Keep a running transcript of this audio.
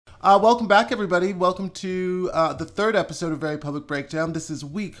Welcome back, everybody. Welcome to the third episode of Very Public Breakdown. This is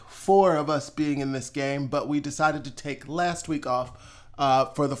week 4 of us being in this game, but we decided to take last week off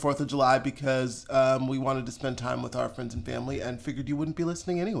for the 4th of July because we wanted to spend time with our friends and family and figured you wouldn't be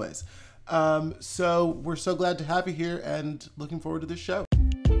listening anyways. So we're so glad to have you here and looking forward to this show.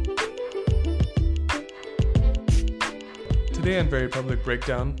 Today on Very Public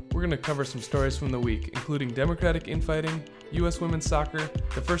Breakdown, we're going to cover some stories from the week, including Democratic infighting, U.S. women's soccer,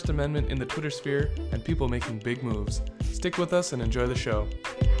 the First Amendment in the Twitter sphere, and people making big moves. Stick with us and enjoy the show.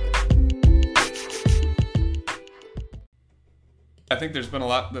 I think there's been a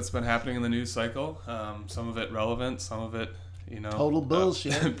lot that's been happening in the news cycle. Some of it relevant, some of it, total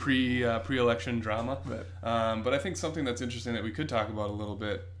bullshit. Pre-election drama. Right. But I think something that's interesting that we could talk about a little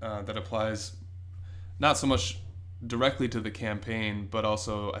bit that applies not so much directly to the campaign, but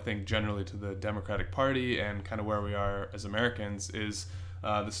also I think generally to the Democratic Party and kind of where we are as Americans is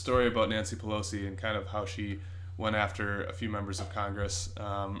the story about Nancy Pelosi and kind of how she went after a few members of Congress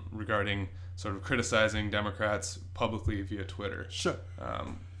regarding sort of criticizing Democrats publicly via Twitter. Sure.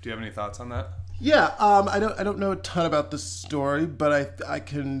 Do you have any thoughts on that? Yeah, I don't know a ton about the story, but I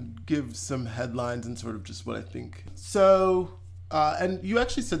can give some headlines and sort of just what I think. So, and you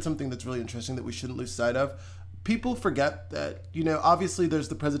actually said something that's really interesting that we shouldn't lose sight of. People forget that, obviously there's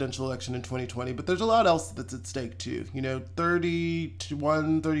the presidential election in 2020, but there's a lot else that's at stake too.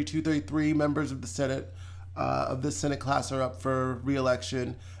 31, 32, 33 members of the Senate, of this Senate class are up for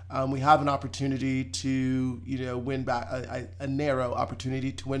re-election. We have an opportunity to, win back, a narrow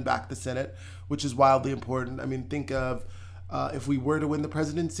opportunity to win back the Senate, which is wildly important. I mean, think of, if we were to win the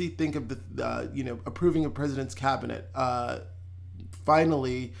presidency, think of the, approving a president's cabinet.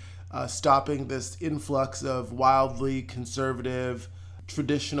 Finally, stopping this influx of wildly conservative,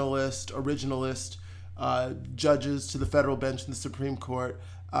 traditionalist, originalist judges to the federal bench in the Supreme Court.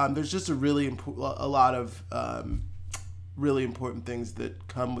 There's just a lot of really important things that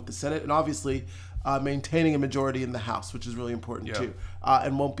come with the Senate, and obviously maintaining a majority in the House, which is really important too,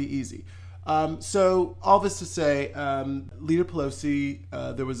 and won't be easy. So all this to say, Leader Pelosi,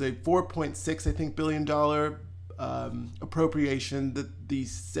 there was a $4.6 billion appropriation that the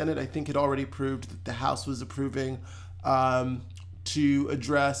Senate, I think, had already approved, that the House was approving to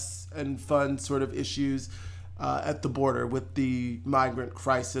address and fund sort of issues at the border with the migrant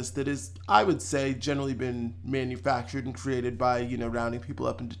crisis that is, I would say, generally been manufactured and created by, rounding people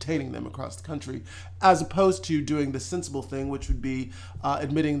up and detaining them across the country, as opposed to doing the sensible thing, which would be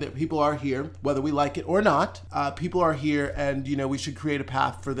admitting that people are here, whether we like it or not. People are here and, we should create a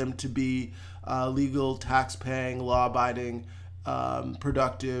path for them to be legal, tax-paying, law-abiding,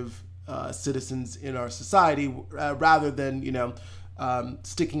 productive citizens in our society, rather than,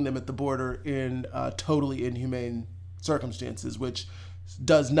 sticking them at the border in totally inhumane circumstances, which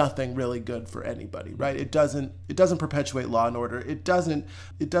does nothing really good for anybody, right? It doesn't perpetuate law and order. It doesn't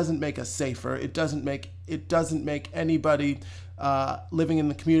make us safer. It doesn't make anybody living in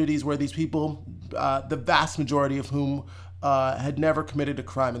the communities where these people, the vast majority of whom had never committed a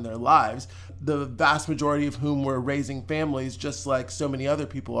crime in their lives, the vast majority of whom were raising families just like so many other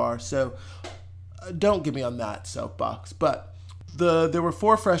people are. So don't get me on that soapbox. But there were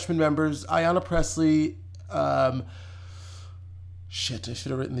 4 freshman members: Ayanna Pressley, I should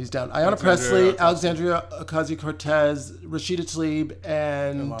have written these down. Ayanna Pressley, Alexandria Ocasio-Cortez, Rashida Tlaib,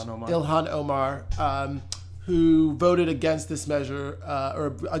 and Ilhan Omar, who voted against this measure,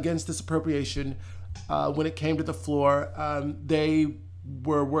 or against this appropriation when it came to the floor. They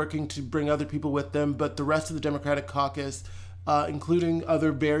were working to bring other people with them, but the rest of the Democratic caucus, including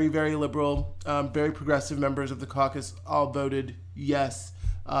other very, very liberal, very progressive members of the caucus, all voted yes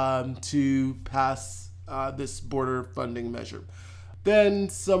to pass this border funding measure. Then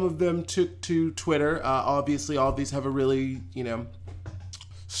some of them took to Twitter. Obviously, all of these have a really,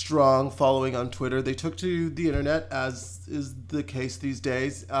 strong following on Twitter. They took to the internet, as is the case these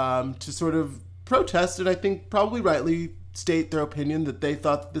days, to sort of protest, and I think probably rightly state their opinion that they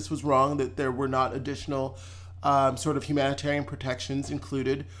thought that this was wrong, that there were not additional sort of humanitarian protections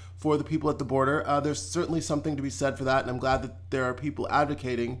included for the people at the border. There's certainly something to be said for that, and I'm glad that there are people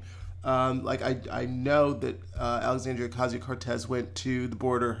advocating. I know that Alexandria Ocasio-Cortez went to the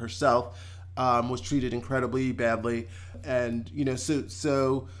border herself, was treated incredibly badly, and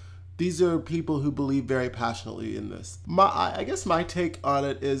so these are people who believe very passionately in this. I guess my take on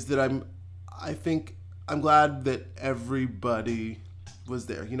it is that I'm glad that everybody was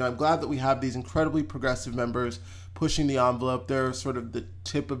there. I'm glad that we have these incredibly progressive members pushing the envelope. They're sort of the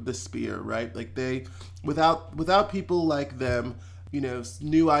tip of the spear, right? Like without people like them,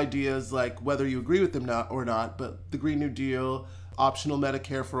 new ideas, like whether you agree with them or not, but the Green New Deal, optional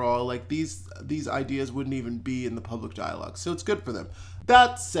Medicare for all. Like these ideas wouldn't even be in the public dialogue. So it's good for them.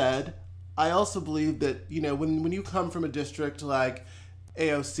 That said, I also believe that, when you come from a district like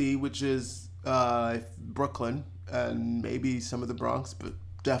AOC, which is Brooklyn and maybe some of the Bronx, but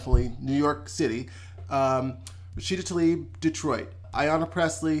definitely New York City, Rashida Tlaib, Detroit, Ayanna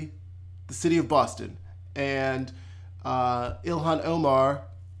Pressley, the city of Boston, and Ilhan Omar,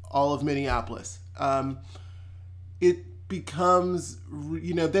 all of Minneapolis. It becomes,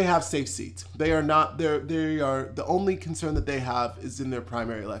 they have safe seats. They are the only concern that they have is in their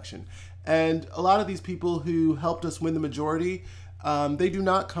primary election. And a lot of these people who helped us win the majority, they do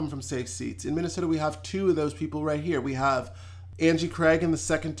not come from safe seats. In Minnesota, we have two of those people right here. We have Angie Craig in the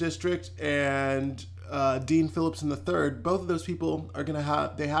 2nd District and Dean Phillips in the 3rd. Both of those people are going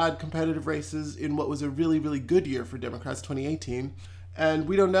to they had competitive races in what was a really, really good year for Democrats, 2018. And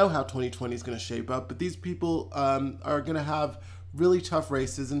we don't know how 2020 is going to shape up, but these people are going to have really tough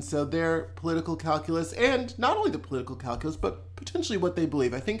races. And so their political calculus, and not only the political calculus, but potentially what they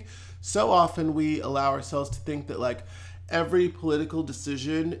believe. I think so often we allow ourselves to think that like every political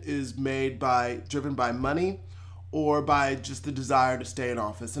decision is driven by money or by just the desire to stay in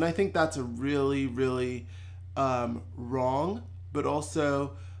office. And I think that's a really, really wrong, but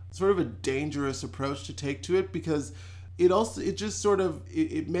also sort of a dangerous approach to take to it, because it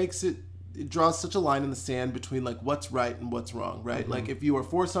draws such a line in the sand between like what's right and what's wrong, right? Mm-hmm. Like if you are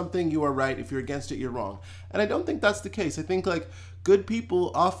for something, you are right. If you're against it, you're wrong. And I don't think that's the case. I think like good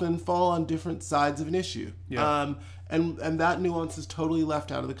people often fall on different sides of an issue. Yeah. And that nuance is totally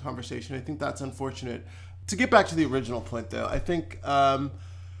left out of the conversation. I think that's unfortunate. To get back to the original point, though, I think the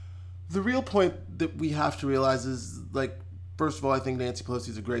real point that we have to realize is, like, first of all, I think Nancy Pelosi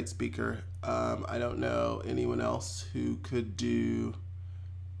is a great speaker. I don't know anyone else who could do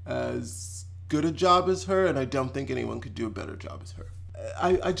as good a job as her, and I don't think anyone could do a better job as her.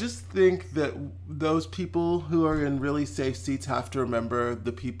 I just think that those people who are in really safe seats have to remember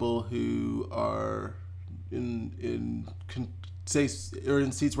the people who are in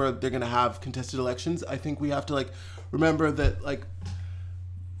seats where they're going to have contested elections. I think we have to remember that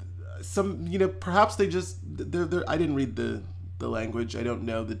some, perhaps they just they're I didn't read the language. I don't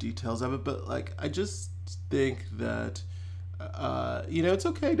know the details of it, but I just think that it's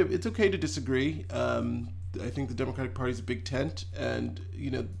okay to disagree. I think the Democratic Party is a big tent, and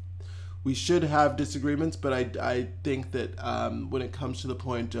we should have disagreements, but I think that when it comes to the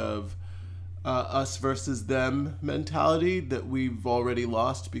point of us versus them mentality, that we've already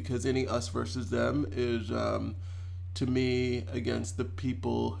lost, because any us versus them is to me against the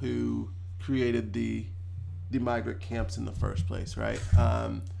people who created the migrant camps in the first place, right?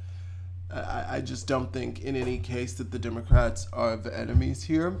 I just don't think in any case that the Democrats are the enemies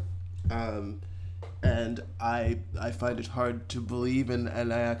here, and I find it hard to believe, and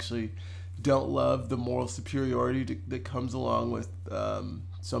I actually don't love the moral superiority that comes along with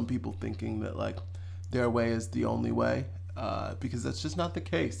some people thinking that their way is the only way, because that's just not the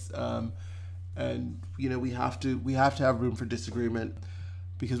case. And we have to have room for disagreement,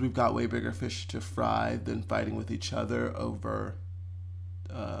 because we've got way bigger fish to fry than fighting with each other over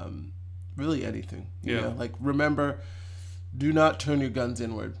really anything. Remember, do not turn your guns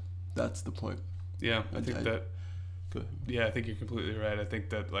inward. That's the point. Yeah, I think that. Go ahead. Yeah, I think you're completely right. I think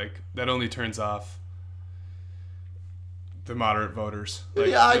that that only turns off the moderate voters.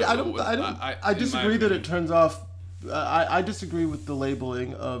 I disagree that it turns off. I disagree with the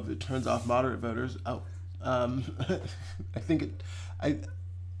labeling of it turns off moderate voters. I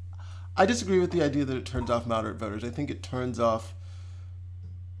disagree with the idea that it turns off moderate voters. I think it turns off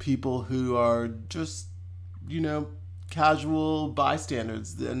people who are just, casual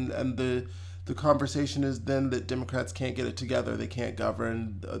bystanders, and the conversation is then that Democrats can't get it together. They can't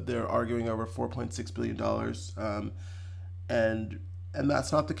govern. They're arguing over $4.6 billion. And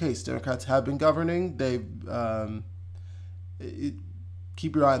that's not the case. Democrats have been governing. They've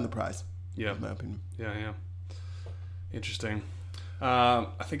keep your eye on the prize. Yeah, in my opinion. Yeah. Interesting. I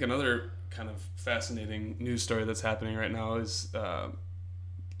think another kind of fascinating news story that's happening right now is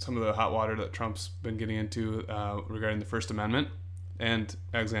some of the hot water that Trump's been getting into regarding the First Amendment and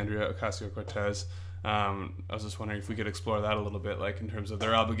Alexandria Ocasio-Cortez. I was just wondering if we could explore that a little bit, in terms of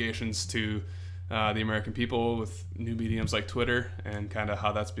their obligations to the American people with new mediums like Twitter, and kind of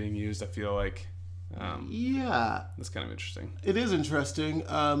how that's being used. I feel like that's kind of interesting. It is interesting.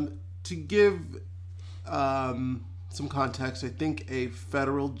 To give some context, I think a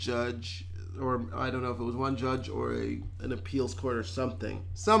federal judge, or I don't know if it was one judge or an appeals court or somebody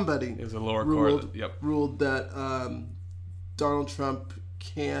it was a lower court, ruled that Donald Trump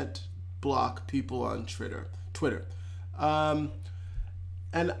can't block people on Twitter. And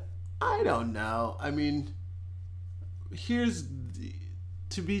I don't know. I mean,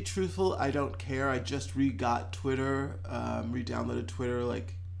 to be truthful, I don't care. I just re-got Twitter, re-downloaded Twitter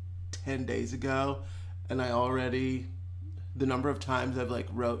like 10 days ago, and the number of times I've like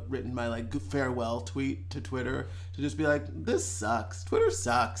written my like farewell tweet to Twitter to just be like, this sucks. Twitter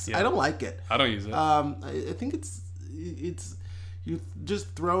sucks. Yeah. I don't like it. I don't use it. I think it's you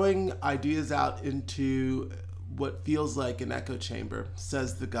just throwing ideas out into what feels like an echo chamber,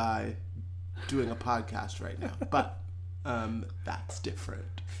 says the guy doing a podcast right now. But that's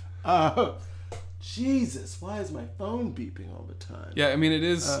different. Jesus, why is my phone beeping all the time? Yeah, I mean, it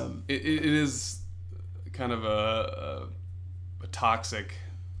is it is kind of a toxic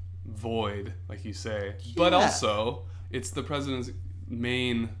void, like you say, but also it's the president's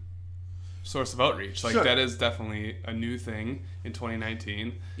main source of outreach. Like, that is definitely a new thing in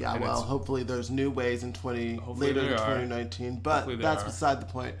 2019. Yeah, well, hopefully there's new ways in later in 2019, but that's beside the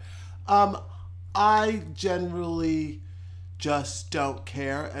point. I generally just don't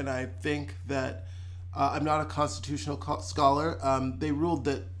care, and I think that I'm not a constitutional scholar. They ruled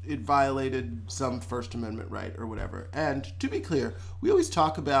that it violated some First Amendment right or whatever. And to be clear, we always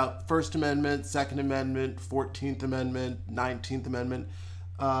talk about First Amendment, Second Amendment, 14th Amendment, 19th Amendment.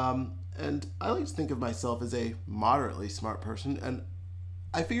 And I like to think of myself as a moderately smart person, and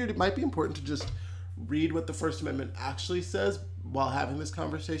I figured it might be important to just read what the First Amendment actually says while having this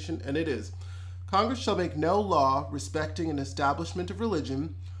conversation, and it is: Congress shall make no law respecting an establishment of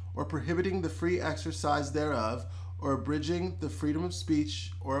religion, or prohibiting the free exercise thereof, or abridging the freedom of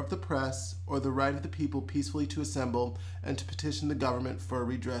speech or of the press, or the right of the people peacefully to assemble and to petition the government for a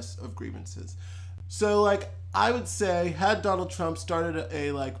redress of grievances. So, like, I would say, had Donald Trump started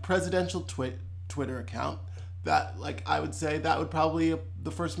a presidential Twitter account, that, like, I would say that would probably,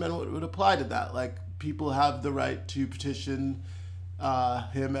 the First Amendment would apply to that. Like, people have the right to petition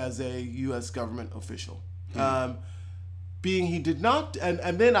him as a U.S. government official. Being he did not,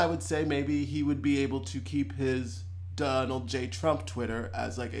 and then I would say maybe he would be able to keep his Donald J. Trump Twitter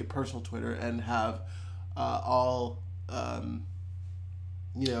as like a personal Twitter and have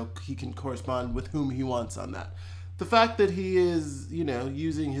he can correspond with whom he wants on that. The fact that he is,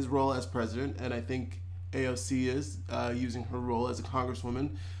 using his role as president, and I think AOC is using her role as a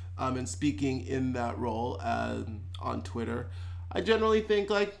congresswoman and speaking in that role on Twitter, I generally think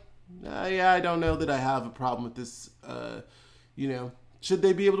I don't know that I have a problem with this. Should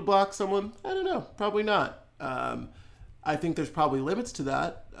they be able to block someone? I don't know. Probably not. I think there's probably limits to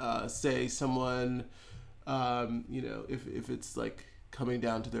that. Say someone, if it's like coming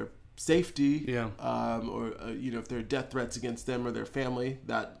down to their safety, or if there are death threats against them or their family,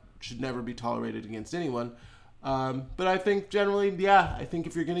 that should never be tolerated against anyone. But I think generally, I think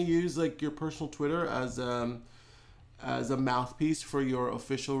if you're going to use like your personal Twitter as a mouthpiece for your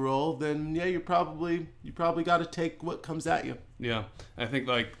official role, then you probably got to take what comes at you. Yeah, I think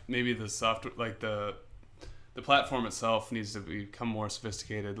like maybe the software, like the platform itself needs to become more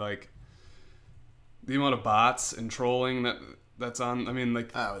sophisticated. Like the amount of bots and trolling that's on. I mean, like,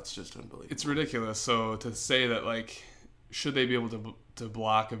 oh, it's just unbelievable. It's ridiculous. So to say that, like, should they be able to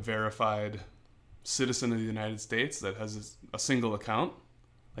block a verified citizen of the United States that has a single account?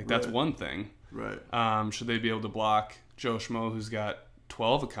 Like, that's one thing. Right. Should they be able to block Joe Schmo, who's got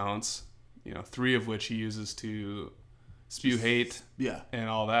 12 accounts, 3 of which he uses to spew hate and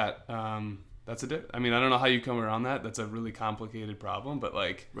all that? That's I mean, I don't know how you come around that. That's a really complicated problem, but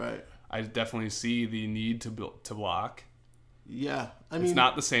like, right. I definitely see the need to block. Yeah, I mean, it's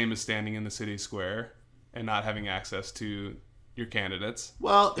not the same as standing in the city square and not having access to your candidates.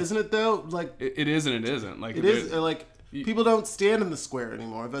 Well, isn't it though? Like, it is and it isn't. Like, it is like people don't stand in the square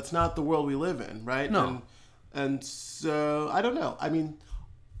anymore. That's not the world we live in, right? No. And so I don't know. I mean,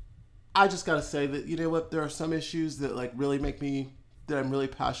 I just gotta say that there are some issues that like really make me that I'm really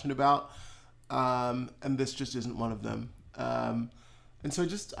passionate about, and this just isn't one of them. And so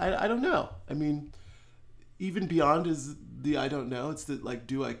I don't know. I mean, even beyond is the I don't know. It's that, like,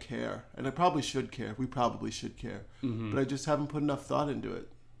 do I care? And I probably should care. We probably should care. Mm-hmm. But I just haven't put enough thought into it.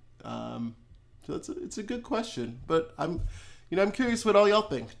 So it's a good question. But I'm curious what all y'all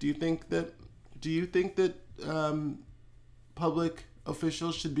think. Do you think that public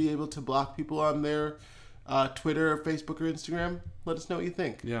officials should be able to block people on their Twitter or Facebook or Instagram? Let us know what you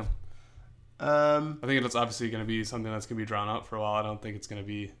think. Yeah. I think it's obviously going to be something that's going to be drawn out for a while. I don't think it's going to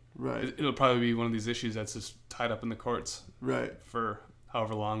be... Right. It'll probably be one of these issues that's just tied up in the courts. Right. For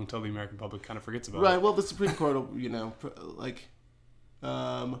however long until the American public kind of forgets about it. Right. Well, the Supreme Court will,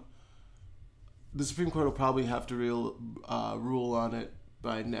 the Supreme Court will probably have to rule on it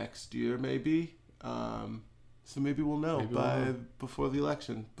by next year, maybe. So maybe we'll know Maybe we'll know. before the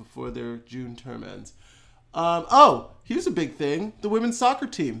election, before their June term ends. Here's a big thing. The women's soccer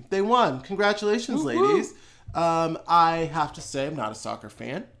team. They won. Congratulations, ladies. I have to say I'm not a soccer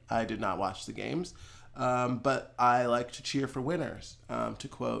fan. I did not watch the games. But I like to cheer for winners. To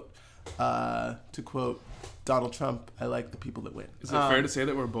quote Donald Trump, I like the people that win. Is it fair to say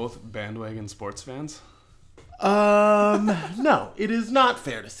that we're both bandwagon sports fans? No, it is not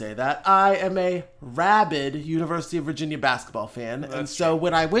fair to say that. I am a rabid University of Virginia basketball fan, and so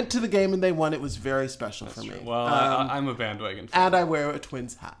when I went to the game and they won, it was very special for me. Well, I'm a bandwagon fan. And I wear a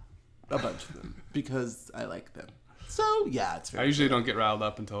Twins hat, a bunch of them, because I like them. So yeah, it's very. I usually don't get riled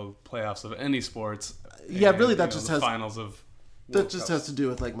up until playoffs of any sports. Yeah, really, that and, just the has finals of. That just has to do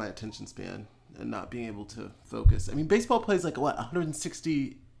with like my attention span and not being able to focus. I mean, baseball plays like what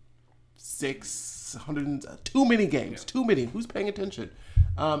 166. Too many games. Too many. Who's paying attention?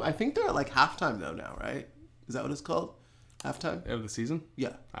 I think they're at like halftime though now, right? Is that what it's called? Halftime? Of the season?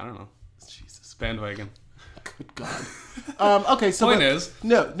 Yeah. I don't know. Jesus. Bandwagon. Good God. Okay, so Point is.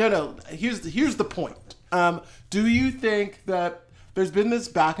 No. Here's the point. Do you think that there's been this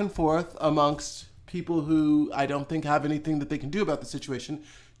back and forth amongst people who I don't think have anything that they can do about the situation?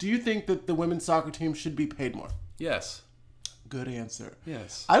 Do you think that the women's soccer team should be paid more? Yes. Good answer.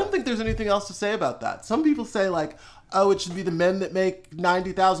 Yes. I don't think there's anything else to say about that. Some people say like, oh, it should be the men that make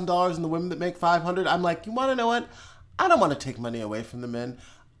 $90,000 and the women that make $500. I'm like, you want to know what? I don't want to take money away from the men.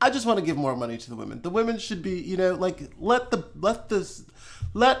 I just want to give more money to the women. The women should be, like let the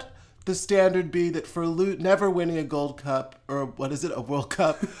standard be that for never winning a Gold Cup or what is it, a World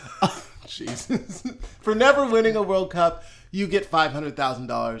Cup? Jesus. For never winning a World Cup, you get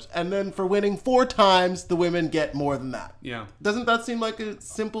 $500,000, and then for winning 4 times, the women get more than that. Yeah. Doesn't that seem like a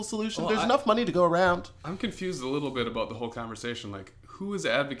simple solution? Well, There's enough money to go around. I'm confused a little bit about the whole conversation. Like, who is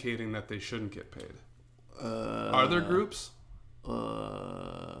advocating that they shouldn't get paid? Are there groups?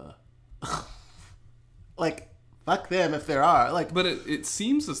 Like, fuck them if there are. Like, but it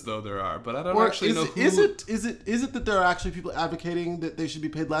seems as though there are, but I don't or actually know who. Is it that there are actually people advocating that they should be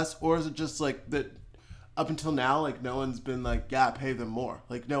paid less, or is it just like that? Up until now, like no one's been like, yeah, pay them more.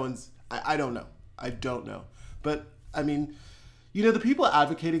 Like no one's. I don't know. I don't know. But I mean, the people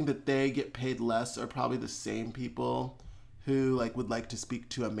advocating that they get paid less are probably the same people who like would like to speak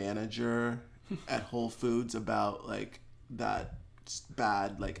to a manager at Whole Foods about like that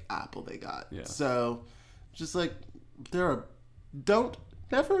bad like apple they got. Yeah. So just like you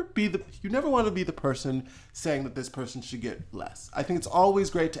never want to be the person saying that this person should get less. I think it's always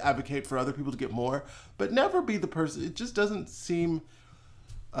great to advocate for other people to get more, but never be the person. It just doesn't seem.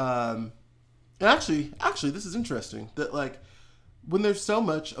 And actually, this is interesting that like when there's so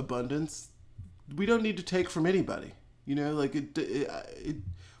much abundance, we don't need to take from anybody. Like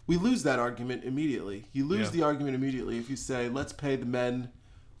we lose that argument immediately. You lose the argument immediately if you say let's pay the men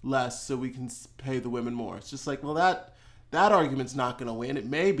less so we can pay the women more. It's just like, well, that argument's not going to win. It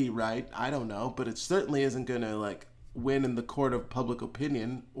may be right, I don't know, but it certainly isn't going to like win in the court of public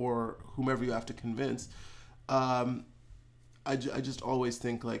opinion or whomever you have to convince. I just always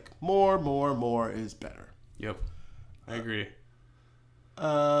think like more is better. Yep, I agree.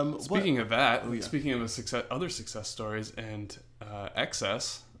 Speaking of that, speaking of other success stories and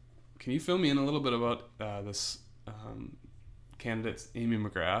excess, can you fill me in a little bit about this candidate Amy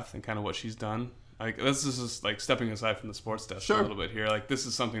McGrath and kind of what she's done? Like this is just like stepping aside from the sports desk a little bit here. Like this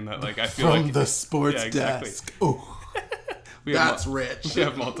is something that like I feel from like the sports desk. Oh, that's rich. We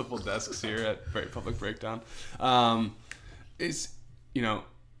have multiple desks here at Public Breakdown.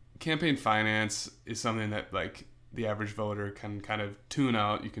 Campaign finance is something that like the average voter can kind of tune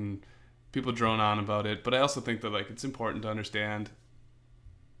out. People drone on about it, but I also think that like it's important to understand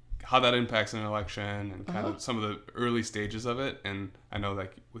how that impacts an election and kind of some of the early stages of it. And I know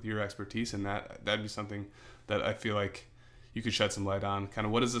like with your expertise in that'd be something that I feel like you could shed some light on. Kind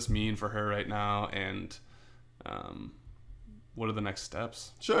of what does this mean for her right now, and what are the next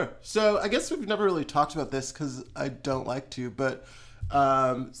steps? Sure. So I guess we've never really talked about this because I don't like to, but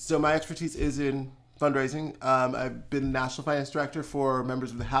so my expertise is in fundraising. I've been national finance director for members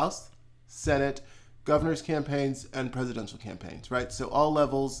of the House, Senate, governor's campaigns, and presidential campaigns, right? So all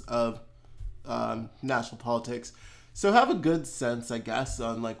levels of national politics. So have a good sense, I guess,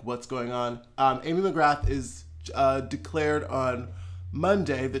 on like what's going on. Amy McGrath is declared on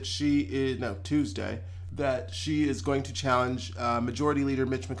Tuesday, that she is going to challenge Majority Leader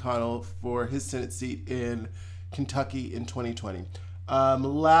Mitch McConnell for his Senate seat in Kentucky in 2020.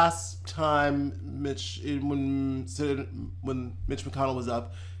 Last time when Mitch McConnell was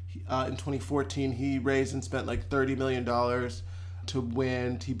up, in 2014, he raised and spent like $30 million to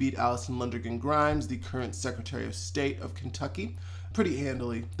win. He beat Allison Lundergan Grimes, the current Secretary of State of Kentucky, pretty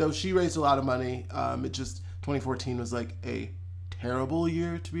handily. Though she raised a lot of money, 2014 was like a terrible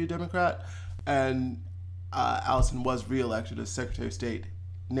year to be a Democrat, and Allison was reelected as Secretary of State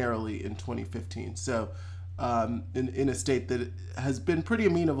narrowly in 2015. So in a state that has been pretty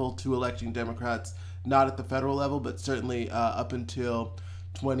amenable to electing Democrats, not at the federal level, but certainly up until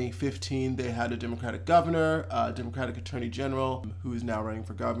 2015, they had a Democratic governor, Democratic attorney general, who is now running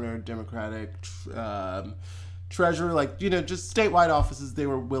for governor, Democratic treasurer, just statewide offices. They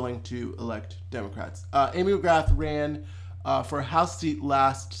were willing to elect Democrats. Amy McGrath ran for a House seat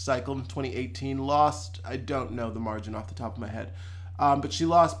last cycle in 2018, lost, I don't know the margin off the top of my head, but she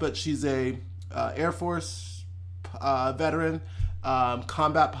lost, but she's a Air Force veteran,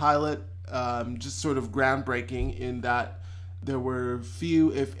 combat pilot, just sort of groundbreaking in that there were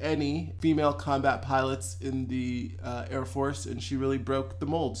few, if any, female combat pilots in the Air Force, and she really broke the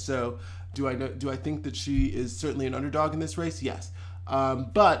mold. So do I think that she is certainly an underdog in this race? Yes.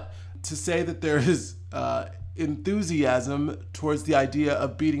 But to say that there is enthusiasm towards the idea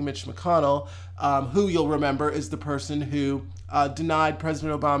of beating Mitch McConnell, who you'll remember is the person who denied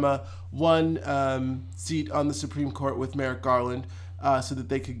President Obama one seat on the Supreme Court with Merrick Garland so that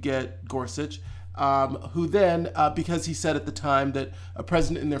they could get Gorsuch, who then, because he said at the time that a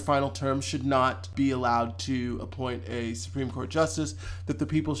president in their final term should not be allowed to appoint a Supreme Court justice, that the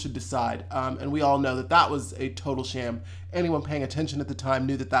people should decide. And we all know that that was a total sham. Anyone paying attention at the time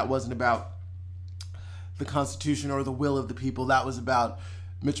knew that that wasn't about the Constitution or the will of the people. That was about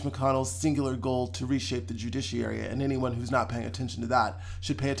Mitch McConnell's singular goal to reshape the judiciary, and anyone who's not paying attention to that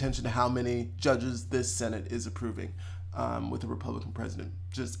should pay attention to how many judges this Senate is approving with a Republican president.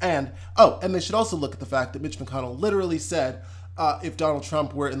 And they should also look at the fact that Mitch McConnell literally said if Donald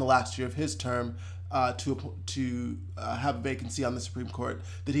Trump were in the last year of his term to have a vacancy on the Supreme Court,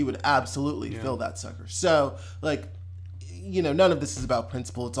 that he would absolutely fill that sucker. So, none of this is about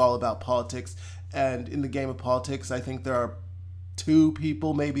principle. It's all about politics. And in the game of politics, I think there are two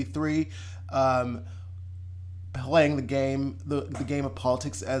people, maybe three, playing the game of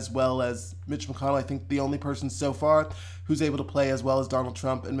politics as well as Mitch McConnell. I think the only person so far who's able to play as well as Donald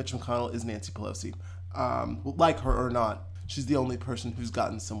Trump and Mitch McConnell is Nancy Pelosi. Like her or not, she's the only person who's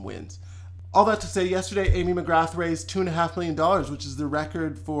gotten some wins. All that to say, yesterday, Amy McGrath raised $2.5 million, which is the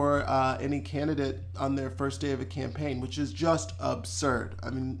record for any candidate on their first day of a campaign, which is just absurd. I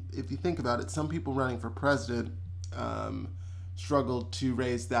mean, if you think about it, some people running for president struggled to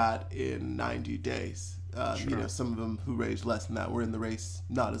raise that in 90 days. Sure. Some of them who raised less than that were in the race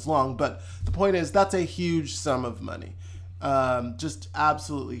not as long. But the point is, that's a huge sum of money. Just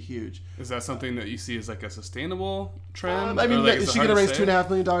absolutely huge. Is that something that you see as like a sustainable trend? Is she going to raise $2.5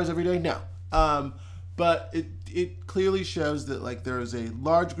 million every day? No. But it clearly shows that there is a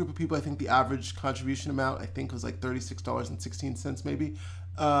large group of people. I think the average contribution amount was like $36.16 maybe.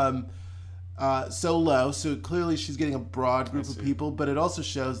 So low. So clearly she's getting a broad group of people. But it also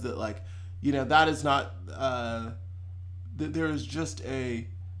shows that that is not there is just a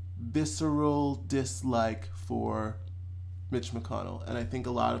visceral dislike for Mitch McConnell, and I think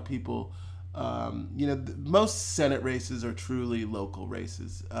a lot of people, most Senate races are truly local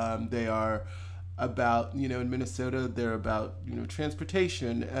races. They are about, in Minnesota, they're about,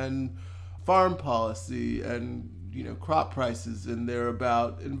 transportation and farm policy and, crop prices, and they're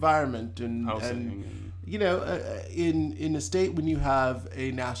about environment and housing. In a state when you have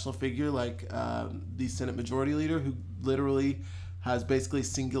a national figure like the Senate Majority Leader who literally has basically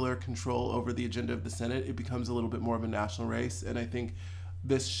singular control over the agenda of the Senate, it becomes a little bit more of a national race. And I think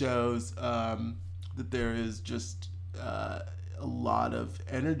this shows that there is just a lot of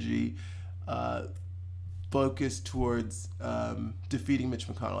energy focused towards defeating Mitch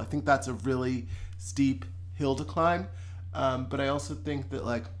McConnell. I think that's a really steep hill to climb. But I also think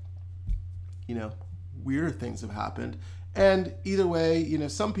that, weirder things have happened. And either way,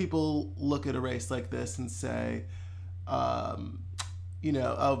 some people look at a race like this and say,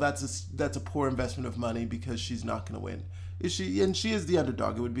 that's a poor investment of money because she's not going to win. And she is the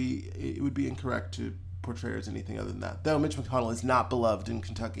underdog. It would be incorrect to portray her as anything other than that. Though Mitch McConnell is not beloved in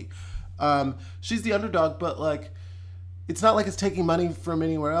Kentucky. She's the underdog, but it's not like it's taking money from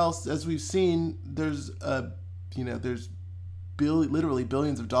anywhere else. As we've seen, there's literally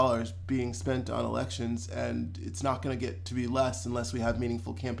billions of dollars being spent on elections, and it's not going to get to be less unless we have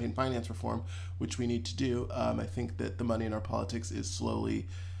meaningful campaign finance reform, which we need to do. I think that the money in our politics is slowly,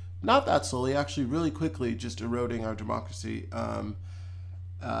 not that slowly, actually really quickly, just eroding our democracy. And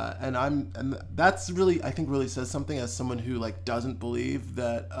that's really, I think, really says something as someone who doesn't believe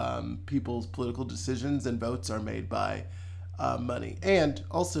that people's political decisions and votes are made by money. And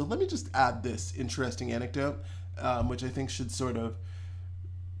also, let me just add this interesting anecdote, which I think should sort of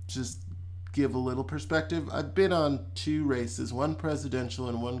just give a little perspective. I've been on 2 races, one presidential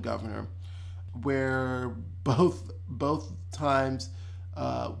and one governor, where both times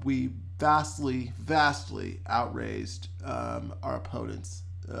we vastly outraised our opponents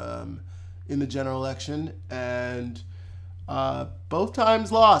in the general election, and both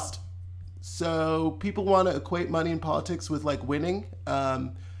times lost. So people want to equate money in politics with like winning.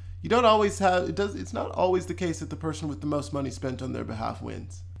 You don't always have it's not always the case that the person with the most money spent on their behalf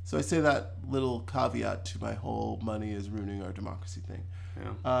wins. So I say that little caveat to my whole money is ruining our democracy thing.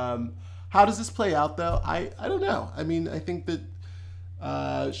 Yeah. How does this play out though? I don't know. I mean, I think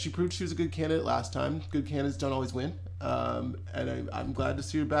that she proved she was a good candidate last time. Good candidates don't always win. And I'm glad to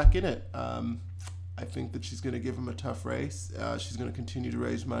see her back in it. I think that she's going to give him a tough race. She's going to continue to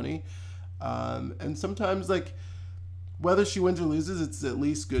raise money. And sometimes, like, whether she wins or loses, it's at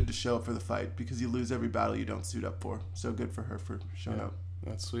least good to show up for the fight, because you lose every battle you don't suit up for. So good for her for showing up.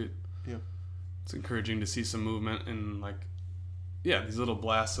 That's sweet. Yeah. It's encouraging to see some movement in, like, these little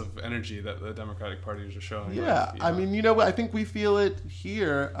blasts of energy that the Democratic parties are showing. Yeah, like, I mean, you know, I think we feel it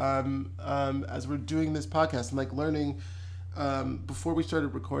here as we're doing this podcast and like learning. Before we started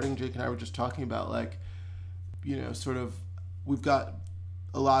recording, Jake and I were just talking about, like, you know, sort of, we've got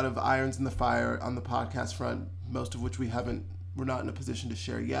a lot of irons in the fire on the podcast front, most of which we're not in a position to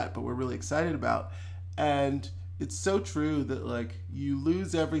share yet, but we're really excited about. And it's so true that, like, you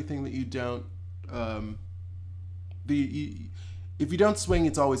lose everything that you don't, if you don't swing,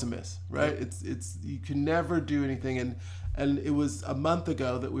 it's always a miss, right? Yep. It's you can never do anything. And it was a month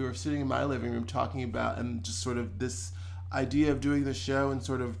ago that we were sitting in my living room talking about, and just sort of this idea of doing the show and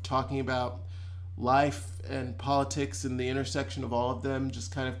sort of talking about life and politics and the intersection of all of them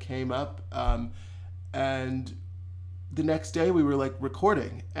just kind of came up. And the next day we were like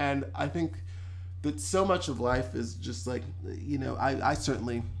recording. And I think that so much of life is just like, you know, I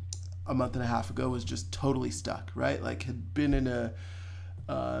certainly a month and a half ago was just totally stuck, right? Like, had been in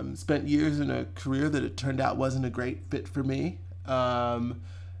spent years in a career that it turned out wasn't a great fit for me.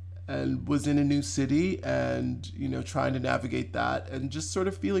 And was in a new city and, you know, trying to navigate that and just sort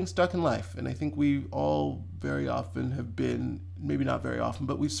of feeling stuck in life. And I think we all very often have been, maybe not very often,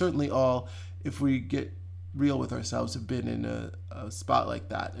 but we've certainly all, if we get real with ourselves, have been in a spot like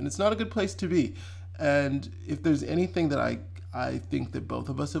that. And it's not a good place to be. And if there's anything that I think that both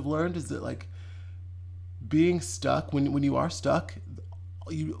of us have learned, is that, like, being stuck, when you are stuck,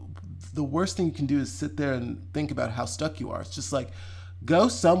 the worst thing you can do is sit there and think about how stuck you are. It's just like, go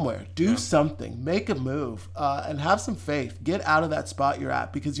somewhere, do something, make a move, and have some faith. Get out of that spot you're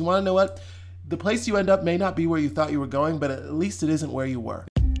at, because you want to know what? The place you end up may not be where you thought you were going, but at least it isn't where you were.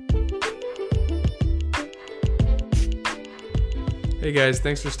 Hey guys,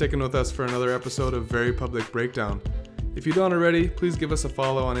 thanks for sticking with us for another episode of Very Public Breakdown. If you don't already, please give us a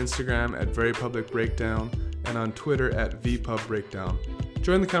follow on Instagram at Very Public Breakdown and on Twitter at VPubBreakdown.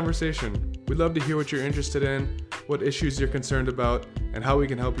 Join the conversation. We'd love to hear what you're interested in, what issues you're concerned about, and how we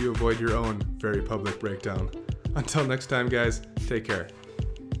can help you avoid your own very public breakdown. Until next time, guys, take care.